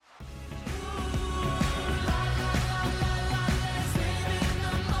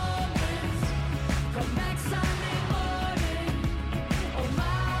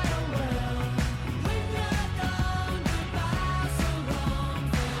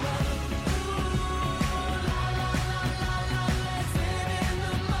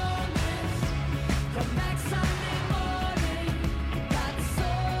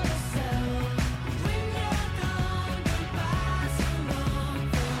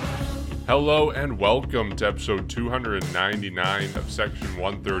Hello and welcome to episode 299 of Section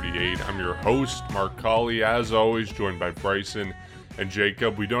 138. I'm your host, Mark Colley, as always, joined by Bryson and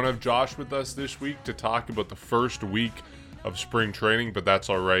Jacob. We don't have Josh with us this week to talk about the first week of spring training, but that's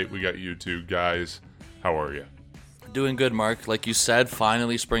all right. We got you two guys. How are you? Doing good, Mark. Like you said,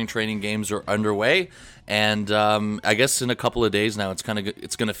 finally spring training games are underway, and I guess in a couple of days now, it's going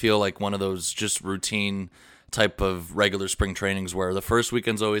to feel like one of those just routine type of regular spring trainings where the first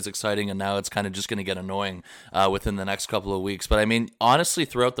weekend's always exciting, and now it's kind of just going to get annoying within the next couple of weeks. But I mean, honestly,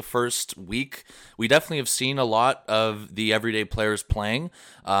 throughout the first week, we definitely have seen a lot of the everyday players playing.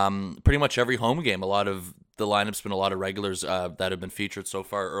 Pretty much every home game, a lot of the lineup's been a lot of regulars that have been featured so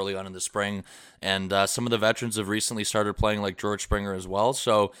far early on in the spring, and some of the veterans have recently started playing, like George Springer as well.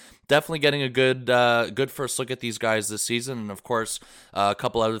 So definitely getting a good first look at these guys this season, and of course a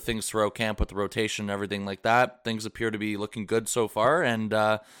couple other things throughout camp with the rotation and everything like that. Things appear to be looking good so far, and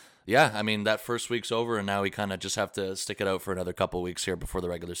yeah, I mean, that first week's over, and now we kind of just have to stick it out for another couple of weeks here before the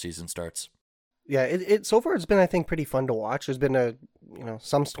regular season starts. Yeah, it so far it's been, I think, pretty fun to watch. There's been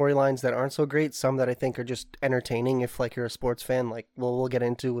some storylines that aren't so great, some that I think are just entertaining if like you're a sports fan, like we'll get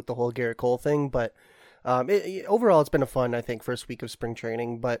into with the whole Garrett Cole thing. But overall, it's been a fun, I think, first week of spring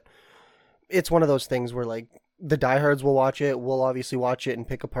training. But it's one of those things where like the diehards will watch it, we'll obviously watch it and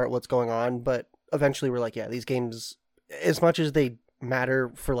pick apart what's going on. But eventually, we're like, yeah, these games, as much as they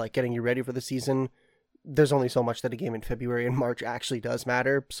matter for like getting you ready for the season, there's only so much that a game in February and March actually does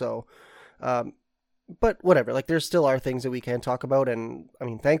matter. So. But whatever, like there still are things that we can talk about, and I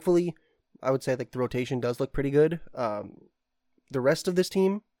mean, thankfully, I would say like the rotation does look pretty good. The rest of this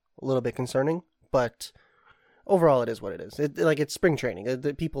team, a little bit concerning, but overall it is what it is. It's spring training.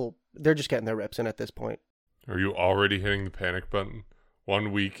 The people, they're just getting their reps in at this point. Are you already hitting the panic button?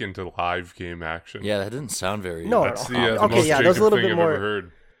 1 week into live game action. Yeah, that didn't sound very... No, that's no. the Okay, most yeah, Jacob that was a little thing bit I've more... ever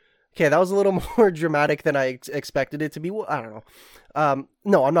heard. Okay, that was a little more dramatic than I expected it to be. Well, I don't know.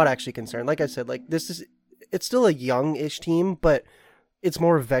 No, I'm not actually concerned. Like I said, like it's still a young-ish team, but it's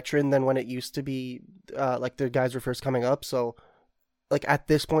more veteran than when it used to be. Like the guys were first coming up, so like at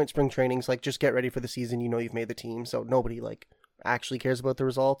this point, spring training's like just get ready for the season. You know you've made the team, so nobody like actually cares about the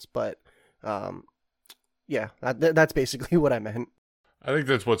results. But yeah, that's basically what I meant. I think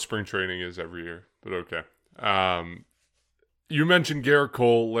that's what spring training is every year, but okay. You mentioned Garrett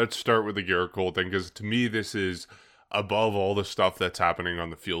Cole. Let's start with the Garrett Cole thing, because to me, this is, above all the stuff that's happening on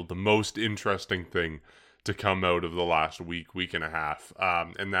the field, the most interesting thing to come out of the last week and a half.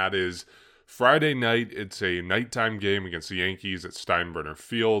 And that is Friday night. It's a nighttime game against the Yankees at Steinbrenner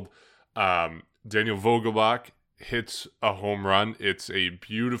Field. Daniel Vogelbach hits a home run. It's a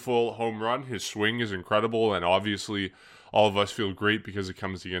beautiful home run. His swing is incredible, and obviously all of us feel great because it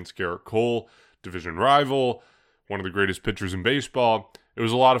comes against Garrett Cole, division rival, one of the greatest pitchers in baseball. It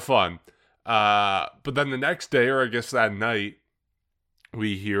was a lot of fun. But then the next day, or I guess that night,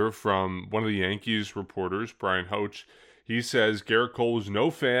 we hear from one of the Yankees reporters, Brian Hoach. He says Garrett Cole was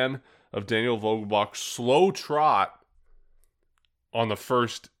no fan of Daniel Vogelbach's slow trot on the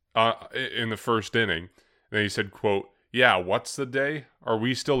first in the first inning. And then he said, quote, "Yeah, what's the day? Are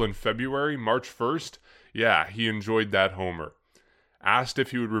we still in February, March 1st? Yeah, he enjoyed that homer." Asked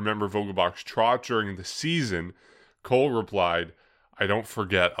if he would remember Vogelbach's trot during the season, Cole replied, "I don't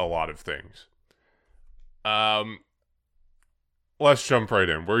forget a lot of things." Let's jump right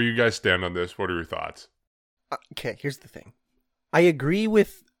in. Where you guys stand on this? What are your thoughts? Okay, here's the thing. I agree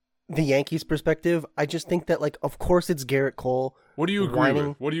with the Yankees' perspective. I just think that, like, of course it's Garrett Cole. What do you agree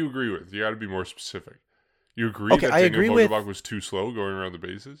with? What do you agree with? You got to be more specific. You agree that Daniel Vogelbach was too slow going around the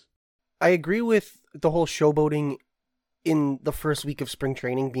bases? I agree with the whole showboating in the first week of spring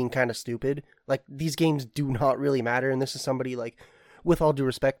training being kind of stupid. Like, these games do not really matter, and this is somebody, like, with all due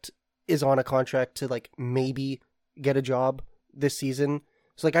respect, is on a contract to, like, maybe get a job this season.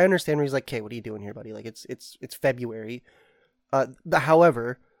 So, like, I understand where he's like, "Okay, what are you doing here, buddy? Like, it's February."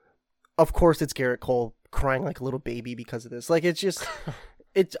 However, of course it's Garrett Cole crying like a little baby because of this. Like, it's just,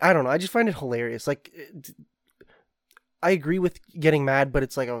 I don't know. I just find it hilarious. Like, I agree with getting mad, but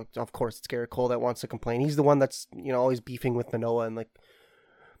it's like, oh, of course it's Garrett Cole that wants to complain. He's the one that's, always beefing with Manoah, and like,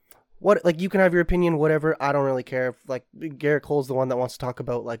 what, like, you can have your opinion, whatever. I don't really care. If, like, Garrett Cole's the one that wants to talk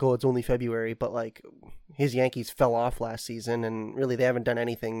about, like, oh, it's only February, but like, his Yankees fell off last season, and really they haven't done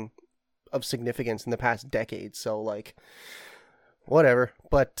anything of significance in the past decade. So, like, whatever.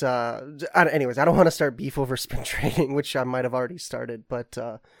 But anyways, I don't want to start beef over spring training, which I might have already started. But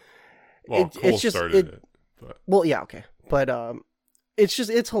Cole started it. But. Well, yeah, okay, but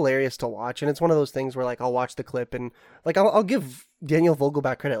it's hilarious to watch, and it's one of those things where, like, I'll watch the clip and, like, I'll give Daniel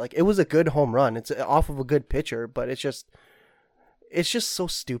Vogelbach credit. Like, it was a good home run. It's off of a good pitcher, but it's just, it's just so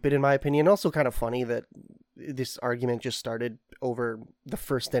stupid in my opinion. Also kind of funny that this argument just started over the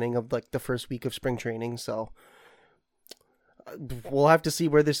first inning of like the first week of spring training. So we'll have to see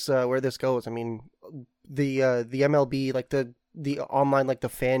where this goes. I mean, the MLB, like the online, like the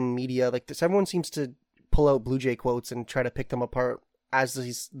fan media, like this, everyone seems to pull out Blue Jay quotes and try to pick them apart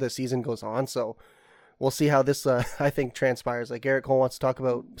as the season goes on. So we'll see how this I think transpires. Like Garrett Cole wants to talk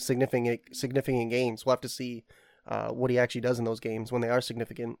about significant games. We'll have to see what he actually does in those games when they are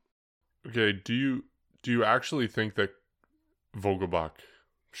significant. Okay, do you actually think that Vogelbach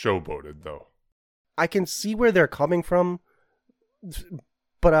showboated though? I can see where they're coming from,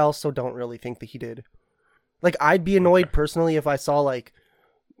 but I also don't really think that he did. Like, I'd be annoyed personally if I saw like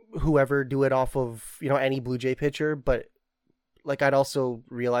whoever do it off of, you know, any Blue Jay pitcher, but like I'd also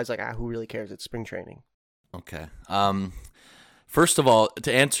realize like, who really cares? It's spring training. Okay. First of all,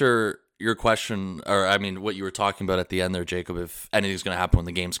 to answer your question, or I mean, what you were talking about at the end there, Jacob, if anything's going to happen when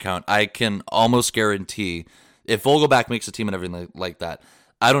the games count, I can almost guarantee if Vogelbach makes a team and everything like that,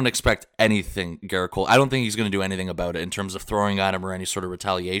 I don't expect anything, Garrett Cole. I don't think he's going to do anything about it in terms of throwing at him or any sort of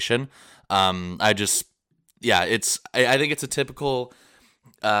retaliation. I think it's a typical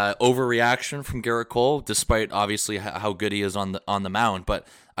overreaction from Garrett Cole, despite obviously how good he is on the mound. But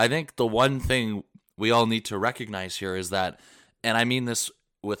I think the one thing we all need to recognize here is that, and I mean this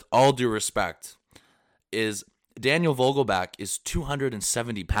with all due respect, is Daniel Vogelbach is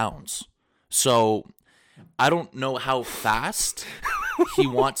 270 pounds. So I don't know how fast he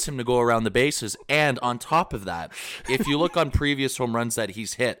wants him to go around the bases. And on top of that, if you look on previous home runs that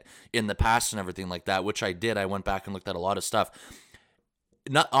he's hit in the past and everything like that, which I did, I went back and looked at a lot of stuff.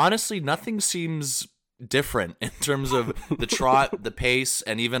 Honestly, nothing seems different in terms of the trot, the pace,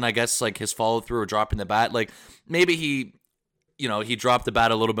 and even, I guess, like his follow through or dropping the bat. Like maybe he dropped the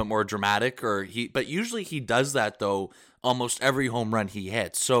bat a little bit more dramatic, but usually he does that though almost every home run he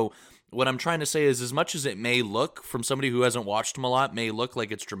hits. So what I'm trying to say is, as much as it may look from somebody who hasn't watched him a lot, may look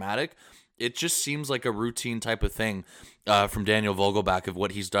like it's dramatic, it just seems like a routine type of thing from Daniel Vogelbach of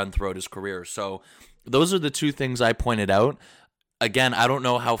what he's done throughout his career. So those are the two things I pointed out. Again, I don't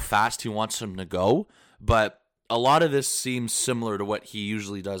know how fast he wants him to go, but a lot of this seems similar to what he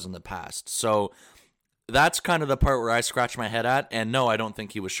usually does in the past. So that's kind of the part where I scratch my head at. And no, I don't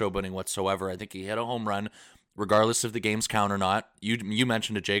think he was showboating whatsoever. I think he hit a home run, regardless if the games count or not. You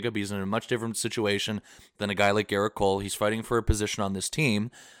mentioned it, Jacob. He's in a much different situation than a guy like Garrett Cole. He's fighting for a position on this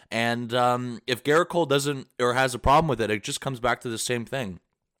team. And if Garrett Cole doesn't or has a problem with it, it just comes back to the same thing.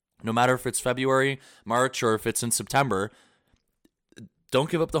 No matter if it's February, March, or if it's in September, don't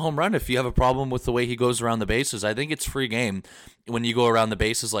give up the home run if you have a problem with the way he goes around the bases. I think it's free game when you go around the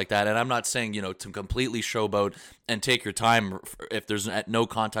bases like that. And I'm not saying, to completely showboat and take your time if there's no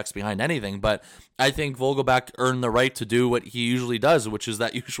context behind anything. But I think Vogelbach earned the right to do what he usually does, which is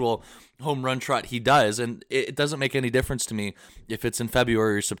that usual home run trot he does. And it doesn't make any difference to me if it's in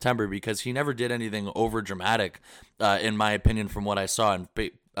February or September, because he never did anything over dramatic, in my opinion, from what I saw and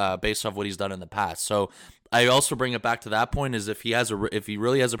based off what he's done in the past. So I also bring it back to that point, is if he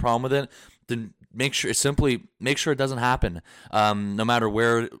really has a problem with it, then make sure it doesn't happen. No matter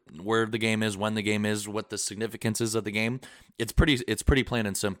where the game is, when the game is, what the significance is of the game, it's pretty plain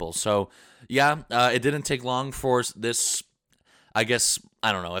and simple. So yeah, it didn't take long for this. I guess,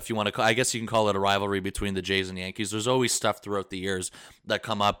 I don't know if you want to. I guess you can call it a rivalry between the Jays and Yankees. There's always stuff throughout the years that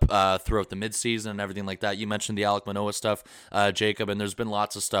come up throughout the midseason and everything like that. You mentioned the Alek Manoah stuff, Jacob, and there's been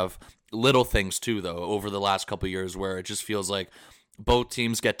lots of stuff, little things too, though, over the last couple of years where it just feels like both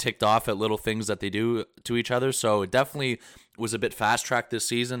teams get ticked off at little things that they do to each other. So it definitely was a bit fast-tracked this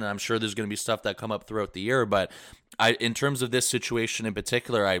season, and I'm sure there's going to be stuff that come up throughout the year. But in terms of this situation in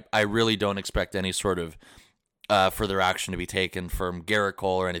particular, I really don't expect any sort of further action to be taken from Garrett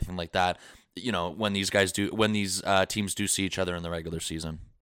Cole or anything like that, when these teams do see each other in the regular season.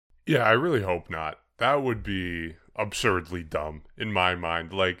 Yeah, I really hope not. That would be absurdly dumb in my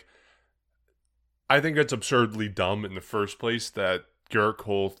mind. Like, I think it's absurdly dumb in the first place that Garrett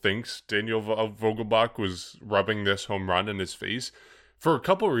Cole thinks Daniel Vogelbach was rubbing this home run in his face for a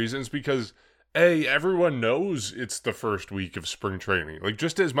couple of reasons. Because everyone knows it's the first week of spring training. Like,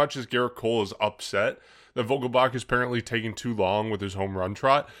 just as much as Garrett Cole is upset that Vogelbach is apparently taking too long with his home run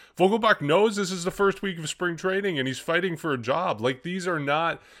trot, Vogelbach knows this is the first week of spring training and he's fighting for a job. Like, these are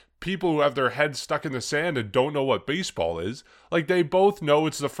not people who have their heads stuck in the sand and don't know what baseball is. Like, they both know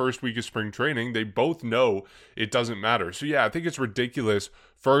it's the first week of spring training. They both know it doesn't matter. So yeah, I think it's ridiculous,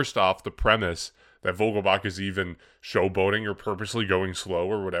 first off, the premise that Vogelbach is even showboating or purposely going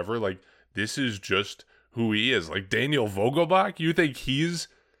slow or whatever. Like, this is just who he is. Like, Daniel Vogelbach, you think he's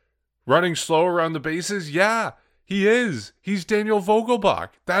running slow around the bases? Yeah, He is. He's Daniel Vogelbach.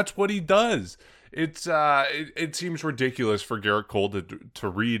 That's what he does. It seems ridiculous for Garrett Cole to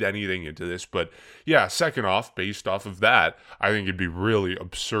read anything into this, but yeah, second off, based off of that, I think it'd be really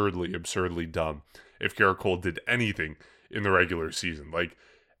absurdly dumb if Garrett Cole did anything in the regular season. Like,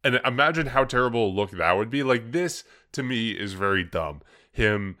 and imagine how terrible a look that would be. Like, this to me is very dumb.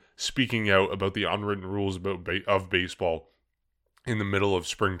 Him speaking out about the unwritten rules of baseball in the middle of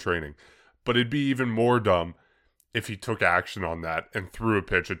spring training, but it'd be even more dumb if he took action on that and threw a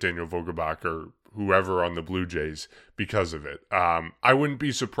pitch at Daniel Vogelbach or whoever on the Blue Jays because of it. I wouldn't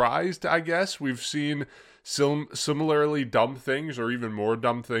be surprised, I guess. We've seen similarly dumb things or even more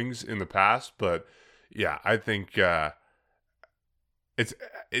dumb things in the past, but yeah, I think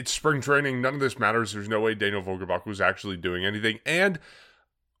it's spring training. None of this matters. There's no way Daniel Vogelbach was actually doing anything. And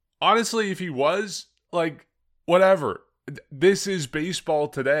honestly, if he was, like, whatever. This is baseball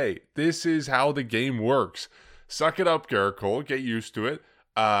today. This is how the game works. Suck it up, Garrett Cole. Get used to it.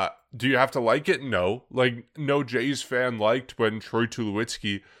 Do you have to like it? No. Like, no Jays fan liked when Troy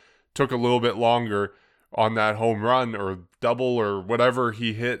Tulowitzki took a little bit longer on that home run or double or whatever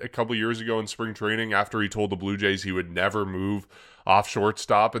he hit a couple years ago in spring training after he told the Blue Jays he would never move off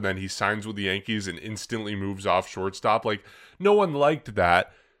shortstop, and then he signs with the Yankees and instantly moves off shortstop. Like, no one liked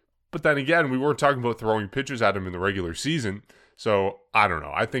that. But then again, we weren't talking about throwing pitches at him in the regular season. So, I don't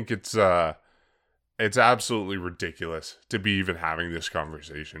know. I think it's absolutely ridiculous to be even having this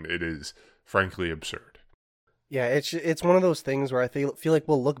conversation. It is frankly absurd. Yeah, it's one of those things where I feel like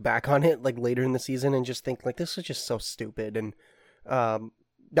we'll look back on it like later in the season and just think like this is just so stupid. And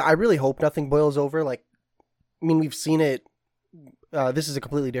I really hope nothing boils over. Like, I mean, we've seen it. This is a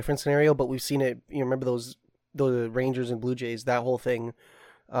completely different scenario, but we've seen it. You know, remember the Rangers and Blue Jays, that whole thing.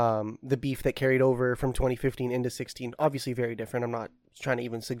 The beef that carried over from 2015 into 16, obviously very different. I'm not trying to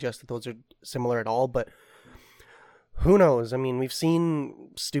even suggest that those are similar at all, but who knows? I mean, we've seen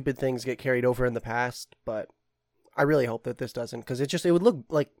stupid things get carried over in the past, but I really hope that this doesn't, because it would look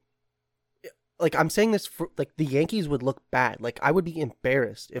like I'm saying this for, like, the Yankees would look bad. Like, I would be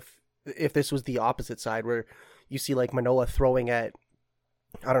embarrassed if this was the opposite side, where you see like Manoah throwing at,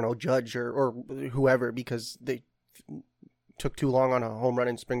 I don't know, Judge or whoever because they took too long on a home run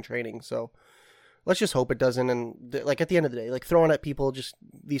in spring training. So let's just hope it doesn't. And like, at the end of the day, like, throwing at people, just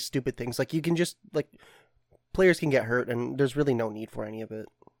these stupid things, like, you can just, like, players can get hurt and there's really no need for any of it.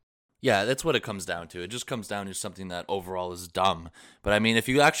 Yeah, that's what it comes down to. It just comes down to something that overall is dumb. But I mean, if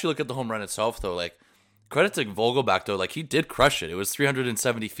you actually look at the home run itself, though, like, credit to Vogelbach, though, like, he did crush it. It was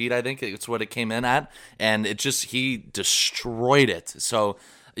 370 feet, I think. It's what it came in at. And he destroyed it. So,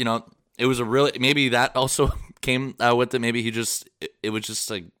 you know, it was maybe that also came with it. Maybe it was just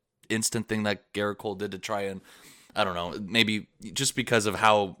like instant thing that Garrett Cole did to try and, I don't know, maybe just because of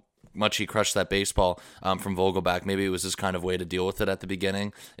how much he crushed that baseball from Vogelbach. Maybe it was his kind of way to deal with it at the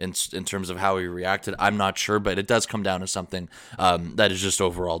beginning in terms of how he reacted. I'm not sure, but it does come down to something that is just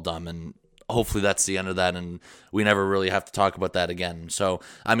overall dumb, and hopefully that's the end of that, and we never really have to talk about that again. So,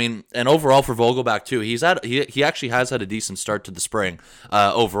 I mean, and overall for Vogelbach too, he actually has had a decent start to the spring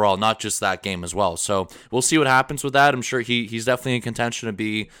overall, not just that game as well. So we'll see what happens with that. I'm sure he's definitely in contention to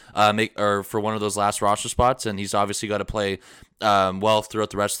be for one of those last roster spots, and he's obviously got to play well throughout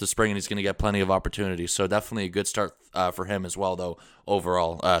the rest of the spring, and he's going to get plenty of opportunities. So definitely a good start for him as well, though,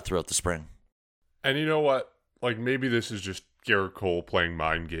 overall throughout the spring. And you know what? Like, maybe this is just Garrett Cole playing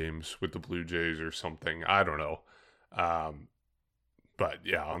mind games with the Blue Jays or something. I don't know. But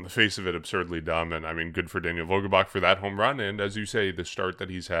yeah, on the face of it, absurdly dumb. And I mean, good for Daniel Vogelbach for that home run. And as you say, the start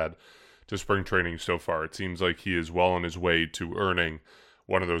that he's had to spring training so far, it seems like he is well on his way to earning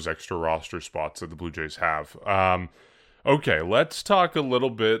one of those extra roster spots that the Blue Jays have. Okay, let's talk a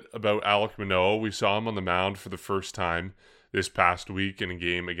little bit about Alek Manoah. We saw him on the mound for the first time this past week in a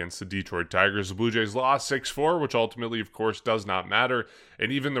game against the Detroit Tigers. The Blue Jays lost 6-4, which ultimately, of course, does not matter.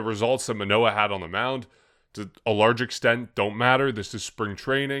 And even the results that Manoah had on the mound, to a large extent, don't matter. This is spring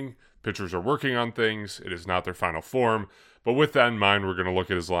training. Pitchers are working on things. It is not their final form. But with that in mind, we're going to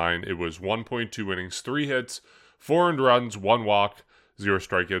look at his line. It was 1.2 innings, 3 hits, 4 earned runs, 1 walk, 0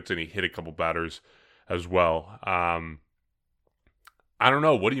 strikeouts, and he hit a couple batters as well. I don't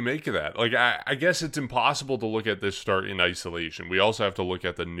know. What do you make of that? Like, I guess it's impossible to look at this start in isolation. We also have to look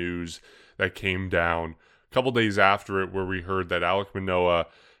at the news that came down a couple days after it, where we heard that Alek Manoah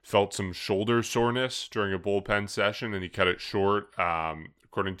felt some shoulder soreness during a bullpen session and he cut it short.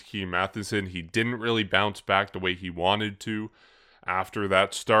 According to Keane Matheson, he didn't really bounce back the way he wanted to after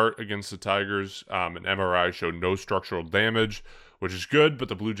that start against the Tigers. An MRI showed no structural damage, which is good, but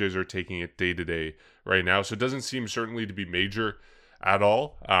the Blue Jays are taking it day to day right now. So it doesn't seem certainly to be major at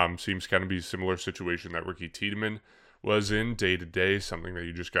all. Seems kind of be a similar situation that Ricky Tiedemann was in day to day, something that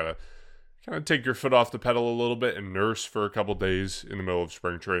you just got to kind of take your foot off the pedal a little bit and nurse for a couple days in the middle of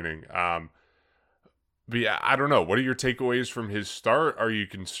spring training. But yeah, I don't know. What are your takeaways from his start? Are you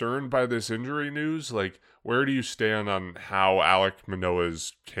concerned by this injury news? Like, where do you stand on how Alek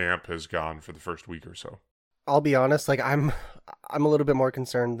Manoah's camp has gone for the first week or so? I'll be honest, like I'm a little bit more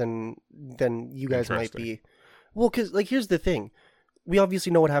concerned than you guys might be. Well, because like here's the thing, we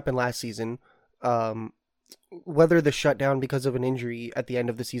obviously know what happened last season. Whether the shutdown because of an injury at the end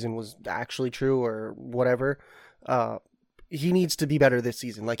of the season was actually true or whatever, he needs to be better this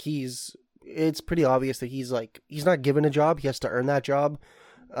season. Like it's pretty obvious that he's not given a job; he has to earn that job.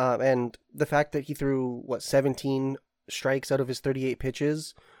 And the fact that he threw 17 strikes out of his 38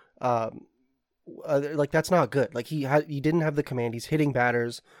 pitches. Like that's not good. Like he didn't have the command. He's hitting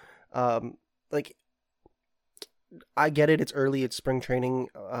batters. Like I get it. It's early. It's spring training.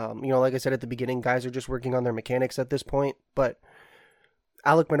 Like I said at the beginning, guys are just working on their mechanics at this point. But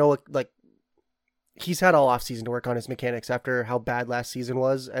Alek Manoah, like he's had all off season to work on his mechanics after how bad last season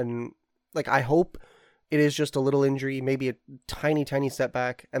was, and like I hope it is just a little injury, maybe a tiny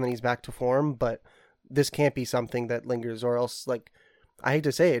setback, and then he's back to form. But this can't be something that lingers, or else like. I hate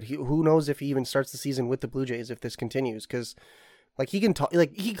to say it. Who knows if he even starts the season with the Blue Jays if this continues? Because, like, he can talk.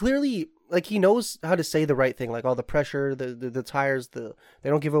 Like, he clearly, like, he knows how to say the right thing. Like, all the pressure, the tires, they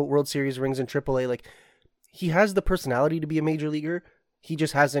don't give out World Series rings in AAA. Like, he has the personality to be a major leaguer. He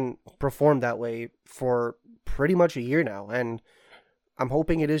just hasn't performed that way for pretty much a year now. And I'm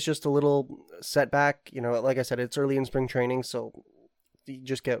hoping it is just a little setback. Like I said, it's early in spring training, so you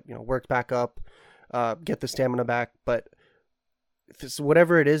just get worked back up, get the stamina back, but.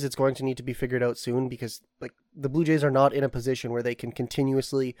 Whatever it is, it's going to need to be figured out soon because like the Blue Jays are not in a position where they can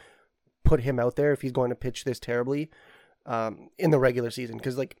continuously put him out there if he's going to pitch this terribly in the regular season.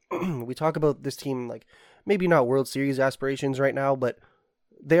 Because like we talk about this team, like maybe not World Series aspirations right now, but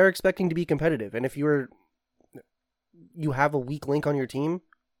they are expecting to be competitive. And if you have a weak link on your team,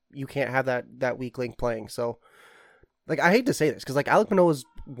 you can't have that weak link playing. So like I hate to say this because like Alek Manoah is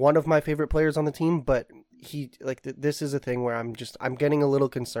one of my favorite players on the team, but he like this is a thing where I'm getting a little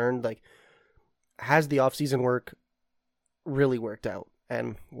concerned. Like, has the offseason work really worked out?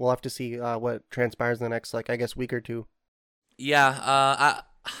 And we'll have to see what transpires in the next, like I guess, week or two. Yeah,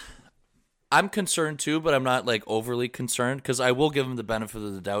 I'm concerned too, but I'm not like overly concerned because I will give him the benefit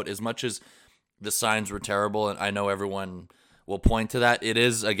of the doubt. As much as the signs were terrible, and I know everyone will point to that, it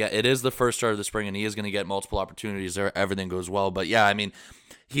is the first start of the spring, and he is going to get multiple opportunities there. Everything goes well, but yeah, I mean.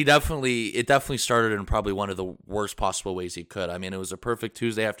 It definitely started in probably one of the worst possible ways he could. I mean, it was a perfect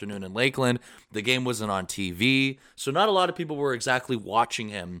Tuesday afternoon in Lakeland. The game wasn't on TV, so not a lot of people were exactly watching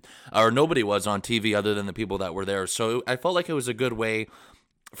him, or nobody was on TV other than the people that were there. So I felt like it was a good way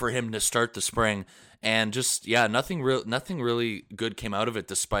for him to start the spring, and just nothing really good came out of it,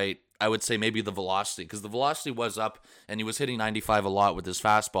 despite I would say maybe the velocity, because the velocity was up and he was hitting 95 a lot with his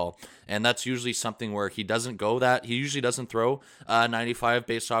fastball, and that's usually something where he usually doesn't throw 95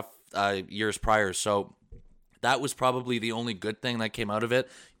 based off years prior. So that was probably the only good thing that came out of it.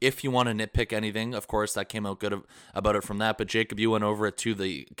 If you want to nitpick anything, of course, that came out good about it from that. But Jacob, you went over it too.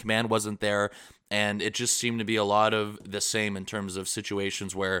 The command wasn't there, and it just seemed to be a lot of the same in terms of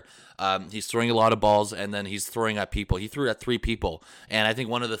situations where he's throwing a lot of balls and then he's throwing at people. He threw at 3 people, and I think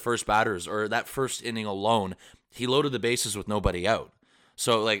one of the first batters, or that first inning alone, he loaded the bases with nobody out.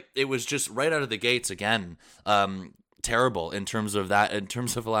 So like it was just right out of the gates again. Terrible in terms of that, in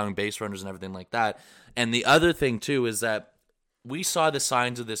terms of allowing base runners and everything like that. And the other thing too is that we saw the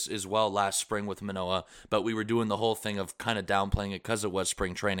signs of this as well last spring with Manoah, but we were doing the whole thing of kind of downplaying it because it was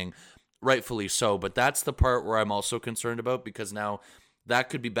spring training, rightfully so. But that's the part where I'm also concerned about, because now that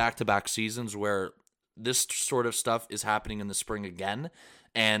could be back-to-back seasons where this sort of stuff is happening in the spring again.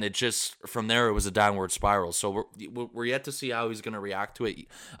 And it just, from there, it was a downward spiral. So we're yet to see how he's going to react to it.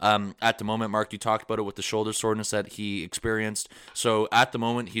 At the moment, Mark, you talked about it with the shoulder soreness that he experienced. So at the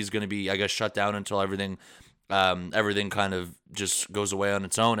moment, he's going to be, I guess, shut down until everything kind of just goes away on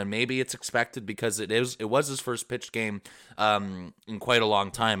its own. And maybe it's expected because it was his first pitched game in quite a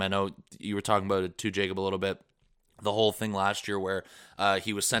long time. I know you were talking about it too, Jacob, a little bit. The whole thing last year where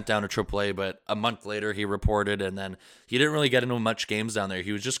he was sent down to AAA, but a month later he reported, and then he didn't really get into much games down there.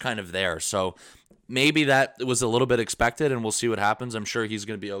 He was just kind of there. So maybe that was a little bit expected, and we'll see what happens. I'm sure he's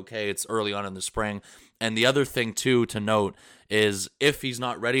going to be okay. It's early on in the spring. And the other thing, too, to note is if he's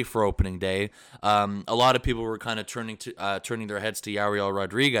not ready for opening day, a lot of people were kind of turning their heads to Yariel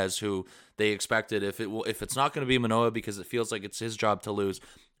Rodriguez, who they expected if it's not going to be Manoah because it feels like it's his job to lose,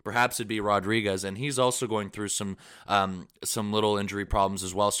 perhaps it'd be Rodriguez, and he's also going through some little injury problems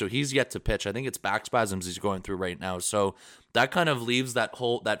as well. So he's yet to pitch. I think it's back spasms he's going through right now. So that kind of leaves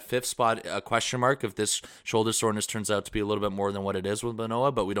that fifth spot a question mark if this shoulder soreness turns out to be a little bit more than what it is with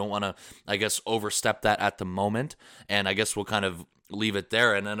Manoah. But we don't want to, I guess, overstep that at the moment. And I guess we'll kind of leave it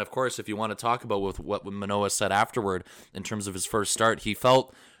there. And then, of course, if you want to talk about with what Manoah said afterward in terms of his first start, he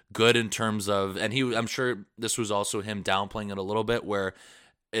felt good in terms of, and I'm sure this was also him downplaying it a little bit where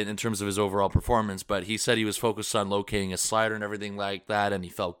in terms of his overall performance, but he said he was focused on locating his slider and everything like that, and he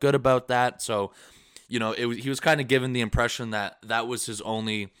felt good about that. So, he was kind of given the impression that that was his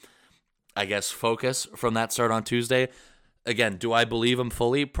only, I guess, focus from that start on Tuesday. Again, do I believe him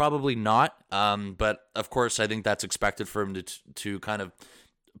fully? Probably not. But of course, I think that's expected for him to kind of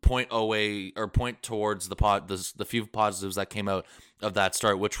point away or point towards the few positives that came out of that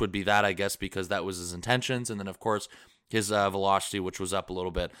start, which would be that, I guess, because that was his intentions, and then of course his velocity, which was up a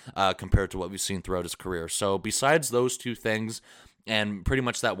little bit compared to what we've seen throughout his career. So besides those two things, and pretty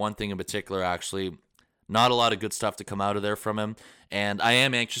much that one thing in particular, actually, not a lot of good stuff to come out of there from him. And I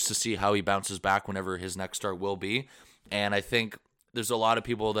am anxious to see how he bounces back whenever his next start will be. And I think there's a lot of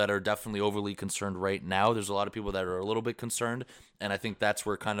people that are definitely overly concerned right now. There's a lot of people that are a little bit concerned. And I think that's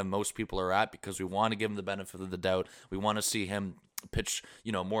where kind of most people are at, because we want to give him the benefit of the doubt. We want to see him pitch,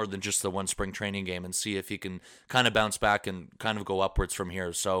 more than just the one spring training game and see if he can kind of bounce back and kind of go upwards from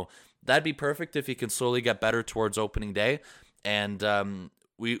here. So that'd be perfect if he can slowly get better towards opening day. And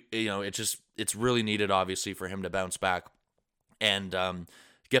it's really needed, obviously, for him to bounce back and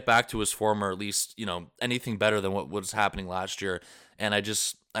get back to his former, at least, anything better than what was happening last year. And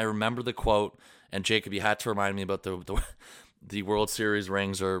I remember the quote, and Jacob, you had to remind me about the World Series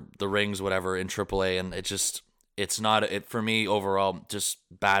rings, or the rings, whatever, in AAA, and it's not it for me overall. Just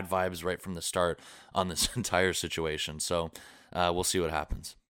bad vibes right from the start on this entire situation. So we'll see what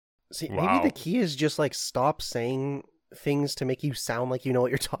happens. See, maybe the key is just stop saying things to make you sound like you know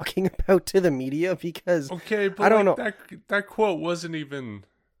what you're talking about to the media, because okay, but I don't know, that quote wasn't even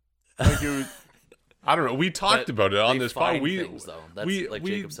like it was, I don't know. We talked about it on this pod. Like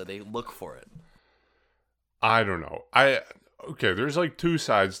Jacob said, they look for it. I don't know. Okay, there's two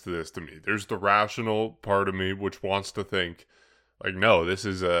sides to this to me. There's the rational part of me which wants to think no, this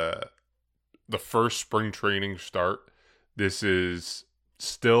is the first spring training start. This is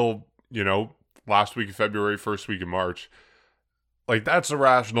still, last week of February, first week of March. That's the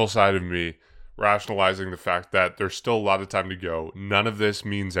rational side of me, rationalizing the fact that there's still a lot of time to go. None of this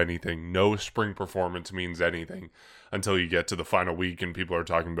means anything. No spring performance means anything until you get to the final week and people are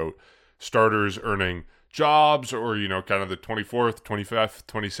talking about starters earning jobs, or kind of the 24th, 25th,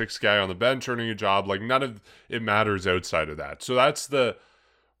 26th guy on the bench earning a job. None of it matters outside of that. So that's the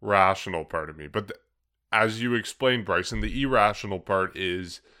rational part of me. But as you explained, Bryson, the irrational part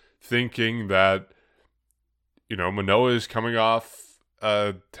is thinking that Manoah is coming off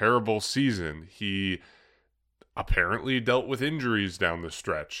a terrible season. He apparently dealt with injuries down the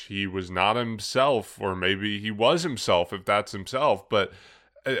stretch. He was not himself, or maybe he was himself, if that's himself, but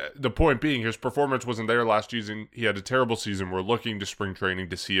the point being, his performance wasn't there last season. He had a terrible season. We're looking to spring training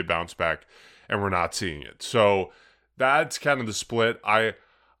to see a bounce back, and we're not seeing it. So that's kind of the split. I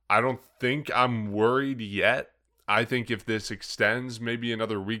don't think I'm worried yet. I think if this extends maybe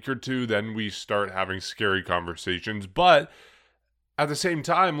another week or two, then we start having scary conversations. But at the same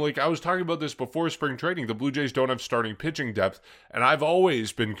time, I was talking about this before spring training, the Blue Jays don't have starting pitching depth, and I've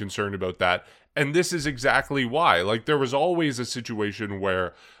always been concerned about that. And this is exactly why. There was always a situation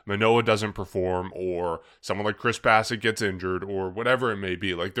where Manoah doesn't perform, or someone like Chris Bassett gets injured, or whatever it may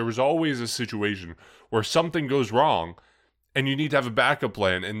be. There was always a situation where something goes wrong, and you need to have a backup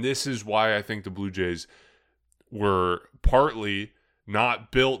plan. And this is why I think the Blue Jays were partly not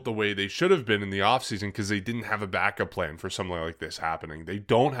built the way they should have been in the offseason, because they didn't have a backup plan for something like this happening. They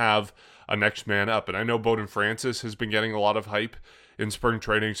don't have a next man up. And I know Bowden Francis has been getting a lot of hype in spring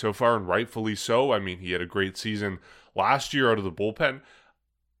training so far, and rightfully so. I mean, he had a great season last year out of the bullpen.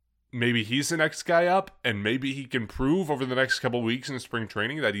 Maybe he's the next guy up, and maybe he can prove over the next couple of weeks in spring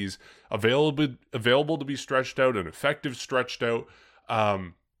training that he's available to be stretched out, and effective stretched out.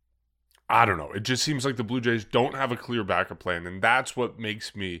 I don't know. It just seems like the Blue Jays don't have a clear backup plan, and that's what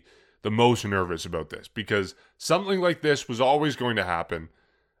makes me the most nervous about this, because something like this was always going to happen.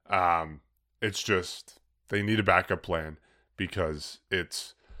 It's just they need a backup plan because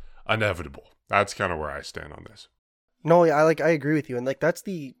it's inevitable. That's kind of where I stand on this. No, I agree with you, and that's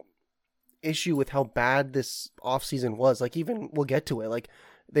the issue with how bad this offseason was. Even we'll get to it.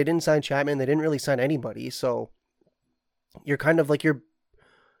 They didn't sign Chapman, they didn't really sign anybody, so you're kind of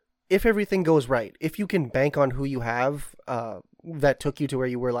if everything goes right, if you can bank on who you have, that took you to where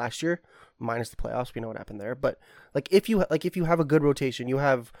you were last year, minus the playoffs. We know what happened there. But if you have a good rotation, you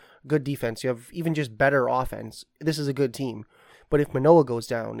have good defense, you have even just better offense, this is a good team. But if Manoah goes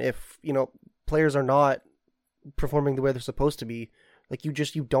down, if players are not performing the way they're supposed to be,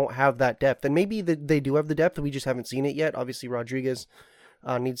 you don't have that depth. And maybe they do have the depth, we just haven't seen it yet. Obviously, Rodriguez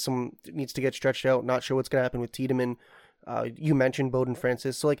needs to get stretched out. Not sure what's going to happen with Tiedemann. You mentioned Bowden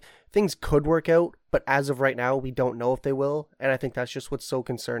Francis. So things could work out, but as of right now, we don't know if they will. And I think that's just what's so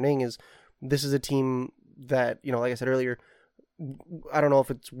concerning is this is a team that, like I said earlier, I don't know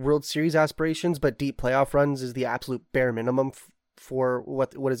if it's World Series aspirations, but deep playoff runs is the absolute bare minimum for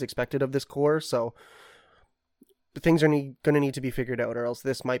what is expected of this core. So things are going to need to be figured out, or else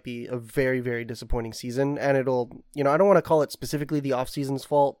this might be a very, very disappointing season. And it'll, I don't want to call it specifically the off season's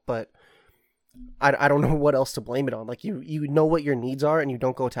fault, but I don't know what else to blame it on. You know what your needs are and you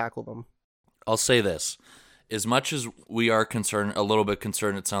don't go tackle them. I'll say this. As much as we are concerned, a little bit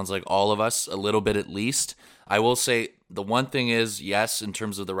concerned, it sounds like all of us, a little bit at least, I will say the one thing is, yes, in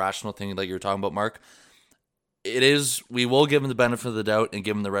terms of the rational thing that you're talking about, Mark, we will give him the benefit of the doubt and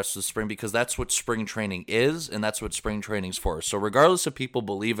give him the rest of the spring, because that's what spring training is, and that's what spring training's for. So regardless if people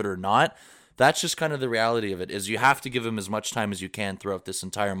believe it or not, that's just kind of the reality of it, is you have to give him as much time as you can throughout this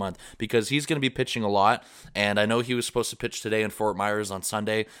entire month, because he's going to be pitching a lot. And I know he was supposed to pitch today in Fort Myers on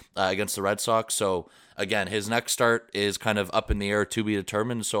Sunday against the Red Sox. So again, his next start is kind of up in the air to be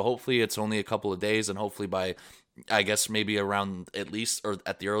determined. So hopefully it's only a couple of days, and hopefully by, I guess, maybe around at least, or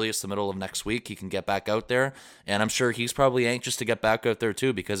at the earliest, the middle of next week, he can get back out there. And I'm sure he's probably anxious to get back out there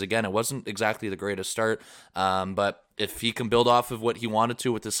too, because again, it wasn't exactly the greatest start. But if he can build off of what he wanted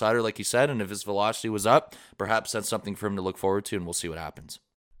to with the slider, like he said, and if his velocity was up, perhaps that's something for him to look forward to, and we'll see what happens.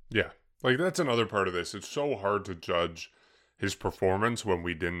 Yeah. That's another part of this. It's so hard to judge his performance when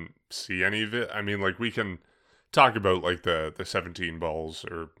we didn't see any of it. I mean, we can talk about the 17 balls,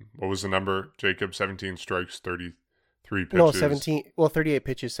 or what was the number, Jacob? 17 strikes, 33 pitches. No, 17. Well, 38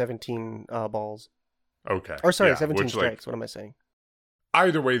 pitches, 17 balls. Okay. Or sorry, 17 strikes. What am I saying?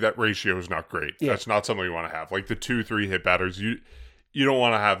 Either way, that ratio is not great. Yeah. That's not something you want to have. The 2-3 hit batters, you don't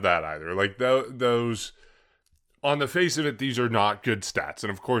want to have that either. Those, on the face of it, these are not good stats. And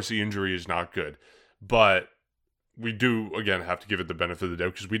of course, the injury is not good. But we do, again, have to give it the benefit of the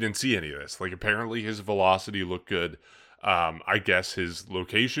doubt, because we didn't see any of this. Apparently his velocity looked good. I guess his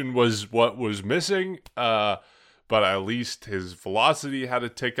location was what was missing. But at least his velocity had a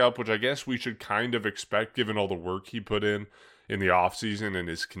tick up, which I guess we should kind of expect given all the work he put in the offseason and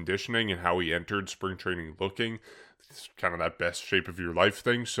his conditioning and how he entered spring training looking. It's kind of that best shape of your life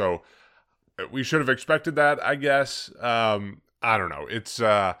thing. So we should have expected that, I guess. I don't know. It's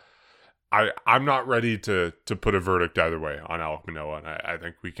I'm not ready to put a verdict either way on Alek Manoah, and I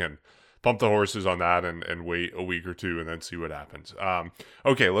think we can pump the horses on that and wait a week or two and then see what happens.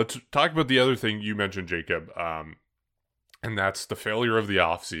 Okay, let's talk about the other thing you mentioned, Jacob, and that's the failure of the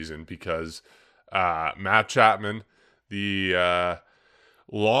offseason, because Matt Chapman, the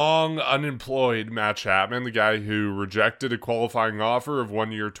long unemployed Matt Chapman, the guy who rejected a qualifying offer of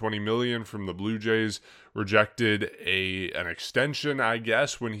 1 year, $20 million from the Blue Jays, rejected an extension, I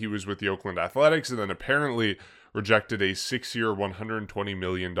guess, when he was with the Oakland Athletics, and then apparently rejected a 6-year, $120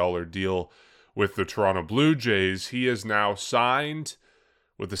 million deal with the Toronto Blue Jays. He is now signed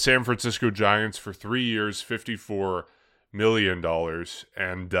with the San Francisco Giants for 3 years, $54 million.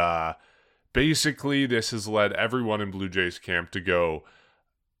 And basically, this has led everyone in Blue Jays camp to go,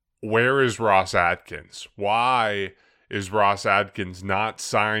 where is Ross Atkins? Why is Ross Atkins not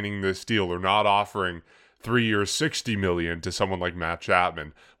signing this deal or not offering 3 years, $60 million to someone like Matt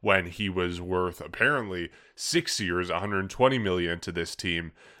Chapman when he was worth apparently 6 years, $120 million to this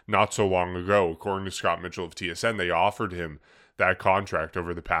team not so long ago? According to Scott Mitchell of TSN, they offered him that contract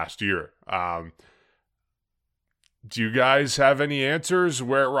over the past year. Do you guys have any answers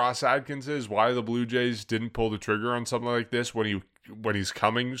where Ross Atkins is? Why the Blue Jays didn't pull the trigger on something like this when he's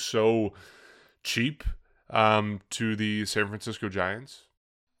coming so cheap to the San Francisco Giants?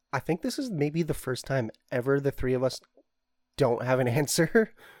 I think this is maybe the first time ever the three of us don't have an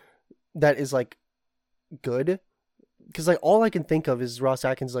answer that is good. Because all I can think of is Ross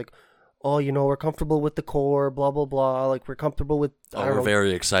Atkins oh, we're comfortable with the core, blah, blah, blah. We're comfortable with... we're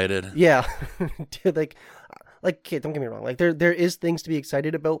very excited. Yeah. Dude, kid, don't get me wrong. There is things to be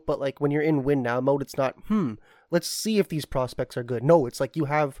excited about, but when you're in win now mode, it's not, let's see if these prospects are good. No, it's you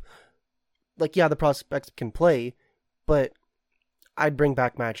have, yeah, the prospects can play, but I'd bring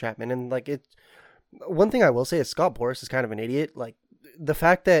back Matt Chapman. And one thing I will say is Scott Boras is kind of an idiot. The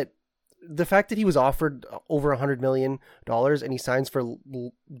fact that he was offered over $100 million and he signs for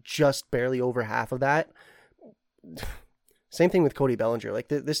just barely over half of that. Same thing with Cody Bellinger. Like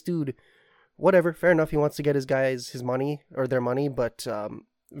this dude, whatever, fair enough. He wants to get his guys his money or their money, but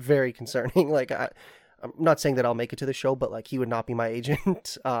very concerning. Like I'm not saying that I'll make it to the show, but like he would not be my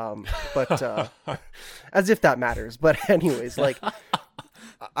agent. But as if that matters. But anyways, like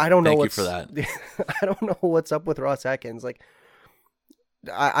I don't know Thank you for that. I don't know what's up with Ross Atkins. Like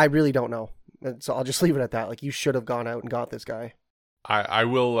I really don't know. So I'll just leave it at that. Like you should have gone out and got this guy. I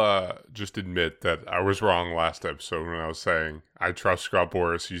will just admit that I was wrong last episode when I was saying I trust Scott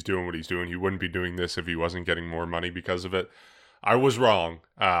Boras. He's doing what he's doing. He wouldn't be doing this if he wasn't getting more money because of it. I was wrong.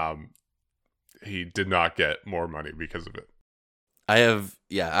 He did not get more money because of it. I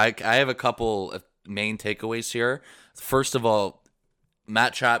have a couple of main takeaways here. First of all,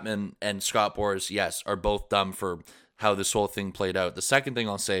 Matt Chapman and Scott Boras, yes, are both dumb for how this whole thing played out. The second thing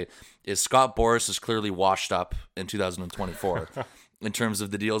I'll say is Scott Boras is clearly washed up in 2024 in terms of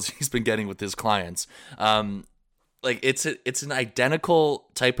the deals he's been getting with his clients. Like it's an identical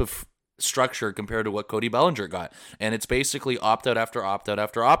type of structure compared to what Cody Bellinger got, and it's basically opt out after opt out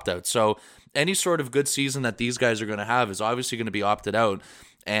after opt out. So any sort of good season that these guys are going to have is obviously going to be opted out,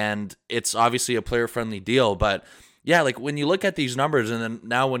 and it's obviously a player friendly deal. But yeah, like when you look at these numbers, and then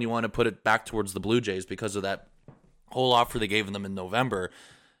now when you want to put it back towards the Blue Jays because of that whole offer they gave them in November,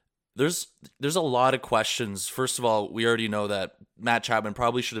 there's a lot of questions. First of all, we already know that Matt Chapman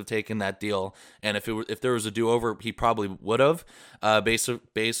probably should have taken that deal, and if there was a do-over, he probably would have,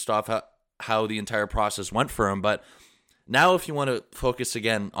 based off how the entire process went for him. But now if you want to focus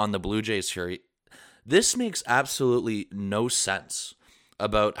again on the Blue Jays here, this makes absolutely no sense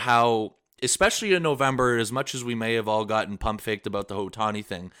about how, especially in November, as much as we may have all gotten pump-faked about the Ohtani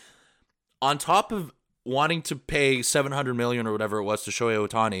thing, on top of wanting to pay $700 million or whatever it was to Shohei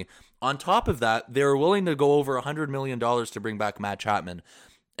Ohtani, on top of that, they were willing to go over $100 million to bring back Matt Chapman.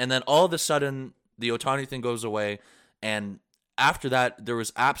 And then all of a sudden, the Ohtani thing goes away, and after that, there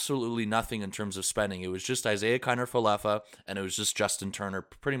was absolutely nothing in terms of spending. It was just Isaiah Kiner-Falefa, and it was just Justin Turner.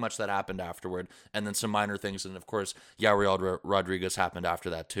 Pretty much that happened afterward, and then some minor things, and of course, Yariel Rodriguez happened after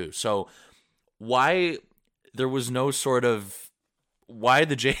that too. So why there was no sort of why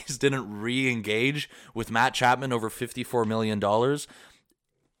the Jays didn't re-engage with Matt Chapman over $54 million,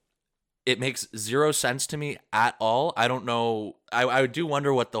 it makes zero sense to me at all. I don't know. I do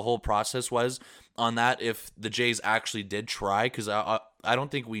wonder what the whole process was on that, if the Jays actually did try, because I don't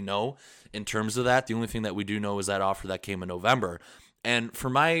think we know in terms of that. The only thing that we do know is that offer that came in November. And for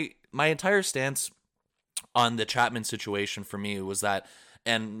my entire stance on the Chapman situation for me was that,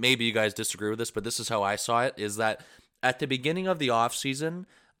 and maybe you guys disagree with this, but this is how I saw it, is that at the beginning of the offseason,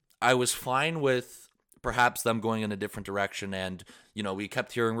 I was fine with perhaps them going in a different direction. And, you know, we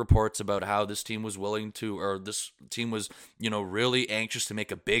kept hearing reports about how this team was willing to, or this team was, you know, really anxious to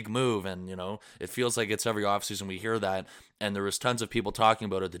make a big move. And, you know, it feels like it's every offseason we hear that. And there was tons of people talking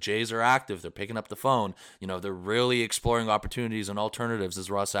about it. The Jays are active. They're picking up the phone. You know, they're really exploring opportunities and alternatives, as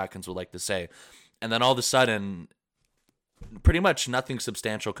Ross Atkins would like to say. And then all of a sudden, pretty much nothing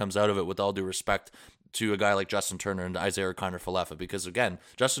substantial comes out of it, with all due respect to a guy like Justin Turner and Isaiah Kiner-Falefa, because again,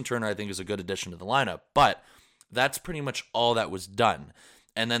 Justin Turner I think is a good addition to the lineup, but that's pretty much all that was done.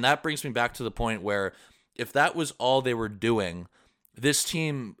 And then that brings me back to the point where if that was all they were doing, this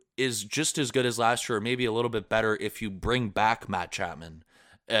team is just as good as last year, or maybe a little bit better if you bring back Matt Chapman,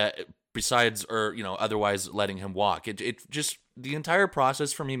 besides, or, you know, otherwise letting him walk. It just, the entire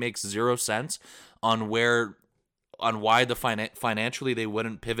process for me makes zero sense on why financially they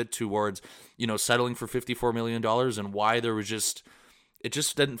wouldn't pivot towards, you know, settling for $54 million, and why there was it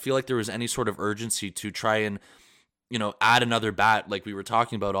just didn't feel like there was any sort of urgency to try and, you know, add another bat like we were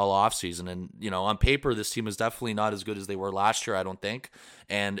talking about all offseason. And, you know, on paper, this team is definitely not as good as they were last year, I don't think.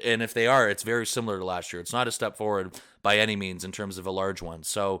 And if they are, it's very similar to last year. It's not a step forward by any means in terms of a large one.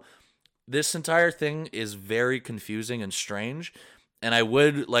 So this entire thing is very confusing and strange. And I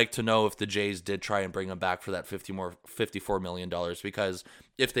would like to know if the Jays did try and bring him back for that $54 million, because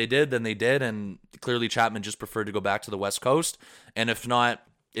if they did, then they did, and clearly Chapman just preferred to go back to the West Coast. And if not,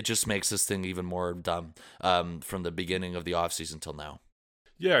 it just makes this thing even more dumb from the beginning of the offseason till now.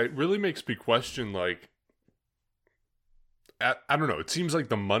 Yeah, it really makes me question, like, I don't know, it seems like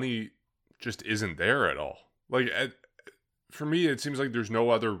the money just isn't there at all. Like, for me, it seems like there's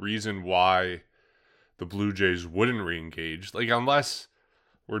no other reason why the Blue Jays wouldn't re-engage, like, unless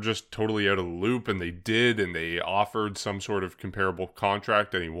we're just totally out of the loop and they did, and they offered some sort of comparable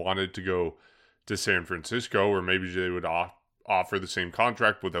contract and he wanted to go to San Francisco, or maybe they would offer the same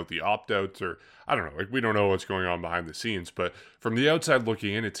contract without the opt-outs, or I don't know, like, we don't know what's going on behind the scenes. But from the outside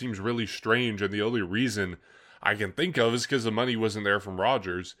looking in, it seems really strange, and the only reason I can think of is because the money wasn't there from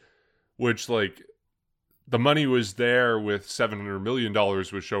Rogers, which, like, the money was there with $700 million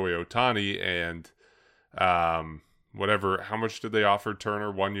with Shohei Ohtani and whatever. How much did they offer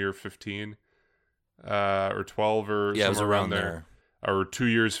Turner? 1 year, 15 or 12 or Yeah, it was somewhere around there. Or 2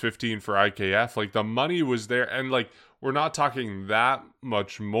 years, 15 for IKF. Like the money was there, and like we're not talking that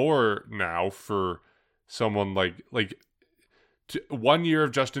much more now for someone like 1 year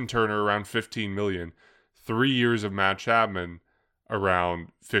of Justin Turner around 15 million, 3 years of Matt Chapman around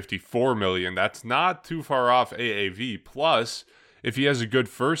 54 million. That's not too far off AAV. Plus, if he has a good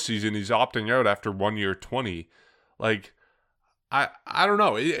first season, he's opting out after 1 year, 20. Like, I don't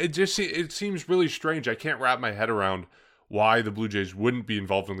know. It seems really strange. I can't wrap my head around why the Blue Jays wouldn't be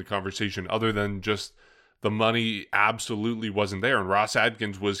involved in the conversation, other than just the money absolutely wasn't there. And Ross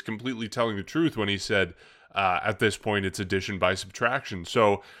Adkins was completely telling the truth when he said, at this point, it's addition by subtraction.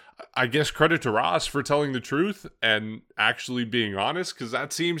 So I guess credit to Ross for telling the truth and actually being honest, because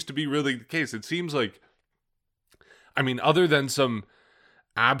that seems to be really the case. It seems like, I mean, other than some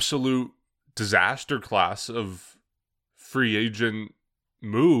absolute disaster class of free agent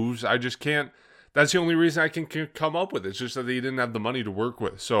moves, I just can't. That's the only reason I can come up with. It's just that they didn't have the money to work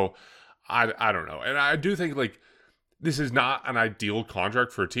with. So I don't know. And I do think like this is not an ideal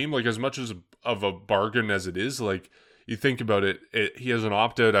contract for a team. Like as much as of a bargain as it is, like you think about it, he has an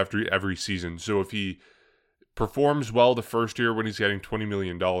opt-out after every season. So if he performs well the first year when he's getting $20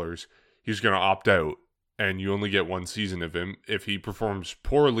 million, he's going to opt out and you only get 1 season of him. If he performs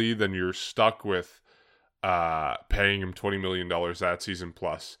poorly, then you're stuck with paying him $20 million that season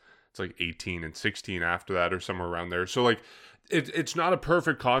plus. It's like 18 and 16 after that or somewhere around there. So like it's not a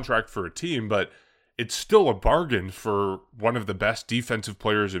perfect contract for a team, but it's still a bargain for one of the best defensive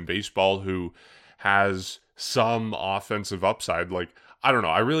players in baseball who has some offensive upside. Like, I don't know.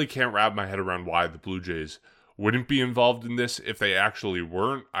 I really can't wrap my head around why the Blue Jays wouldn't be involved in this. If they actually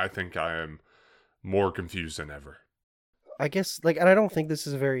weren't, I think I am more confused than ever. I guess, like, and I don't think this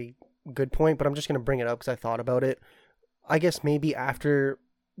is a very good point, but I'm just going to bring it up because I thought about it. I guess maybe after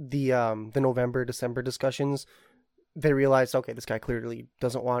the November, December discussions, they realized, okay, this guy clearly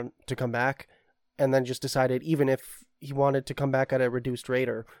doesn't want to come back, and then just decided even if he wanted to come back at a reduced rate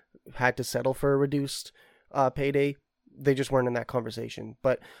or had to settle for a reduced payday, they just weren't in that conversation.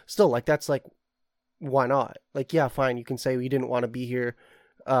 But still, like, that's like, why not? Like, yeah, fine, you can say we didn't want to be here.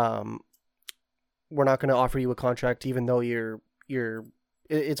 We're not going to offer you a contract even though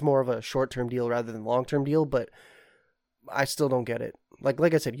it's more of a short-term deal rather than long-term deal, but I still don't get it.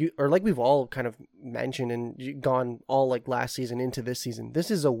 Like I said, like we've all kind of mentioned and gone all like last season into this season. This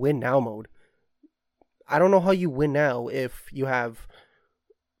is a win now mode. I don't know how you win now if you have,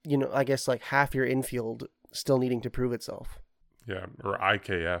 I guess like half your infield still needing to prove itself. Yeah, or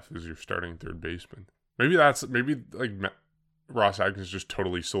IKF is your starting third baseman. Maybe like Ross Atkins just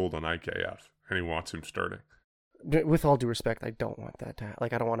totally sold on IKF and he wants him starting. With all due respect, I don't want that to,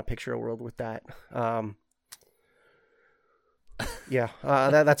 like, I don't want to picture a world with that. Yeah,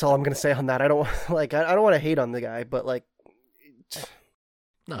 that's all I'm gonna say on that. I don't like. I don't want to hate on the guy, but like,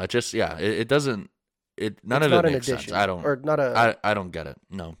 no, it just it doesn't. None of it makes sense. I don't get it.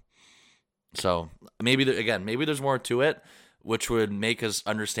 No. So maybe there's more to it, which would make us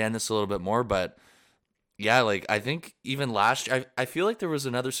understand this a little bit more. But yeah, like I think even last year, I feel like there was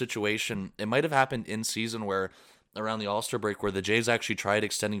another situation. It might have happened in season where around the All-Star break where the Jays actually tried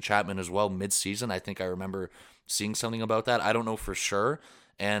extending Chapman as well mid-season. I think I remember seeing something about that. I don't know for sure.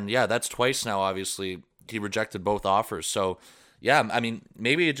 And yeah, that's twice now, obviously. He rejected both offers. So yeah, I mean,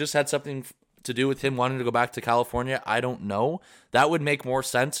 maybe it just had something to do with him wanting to go back to California. I don't know. That would make more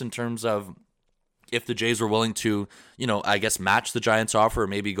sense in terms of if the Jays were willing to, I guess match the Giants offer or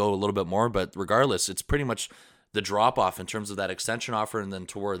maybe go a little bit more. But regardless, it's pretty much the drop-off in terms of that extension offer and then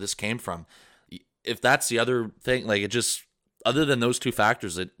to where this came from. If that's the other thing, like it just, other than those two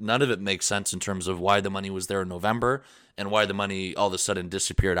factors, none of it makes sense in terms of why the money was there in November and why the money all of a sudden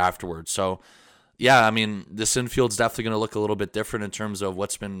disappeared afterwards. So, yeah, I mean, this infield's definitely going to look a little bit different in terms of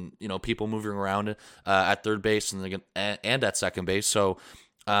what's been, people moving around at third base and at second base. So,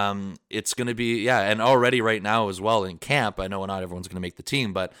 it's going to be, and already right now as well in camp, I know not everyone's going to make the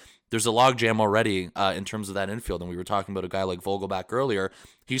team, but there's a logjam already in terms of that infield. And we were talking about a guy like Vogelback earlier.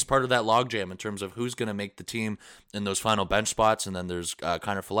 He's part of that logjam in terms of who's going to make the team in those final bench spots. And then there's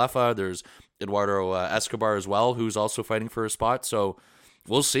Connor Falefa, there's Eduardo Escobar as well, who's also fighting for a spot. So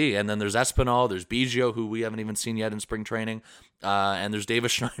we'll see. And then there's Espinal, there's Biggio, who we haven't even seen yet in spring training. And there's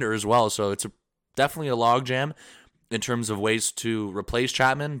Davis Schneider as well. So it's definitely a logjam in terms of ways to replace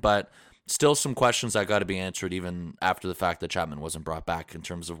Chapman, but still some questions that got to be answered even after the fact that Chapman wasn't brought back in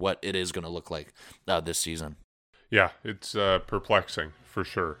terms of what it is going to look like this season. Yeah, it's perplexing for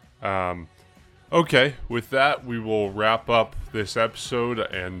sure. Okay, with that, we will wrap up this episode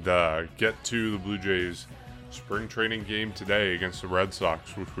and get to the Blue Jays spring training game today against the Red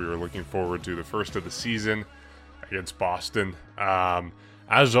Sox, which we are looking forward to, the first of the season against Boston.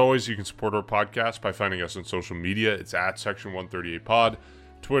 As always, you can support our podcast by finding us on social media. It's at Section 138 Pod,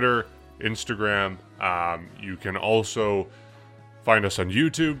 Twitter, Instagram. You can also find us on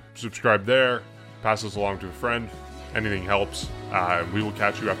YouTube, subscribe there, pass us along to a friend. Anything helps. We will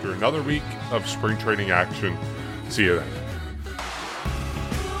catch you after another week of spring training action. See you then.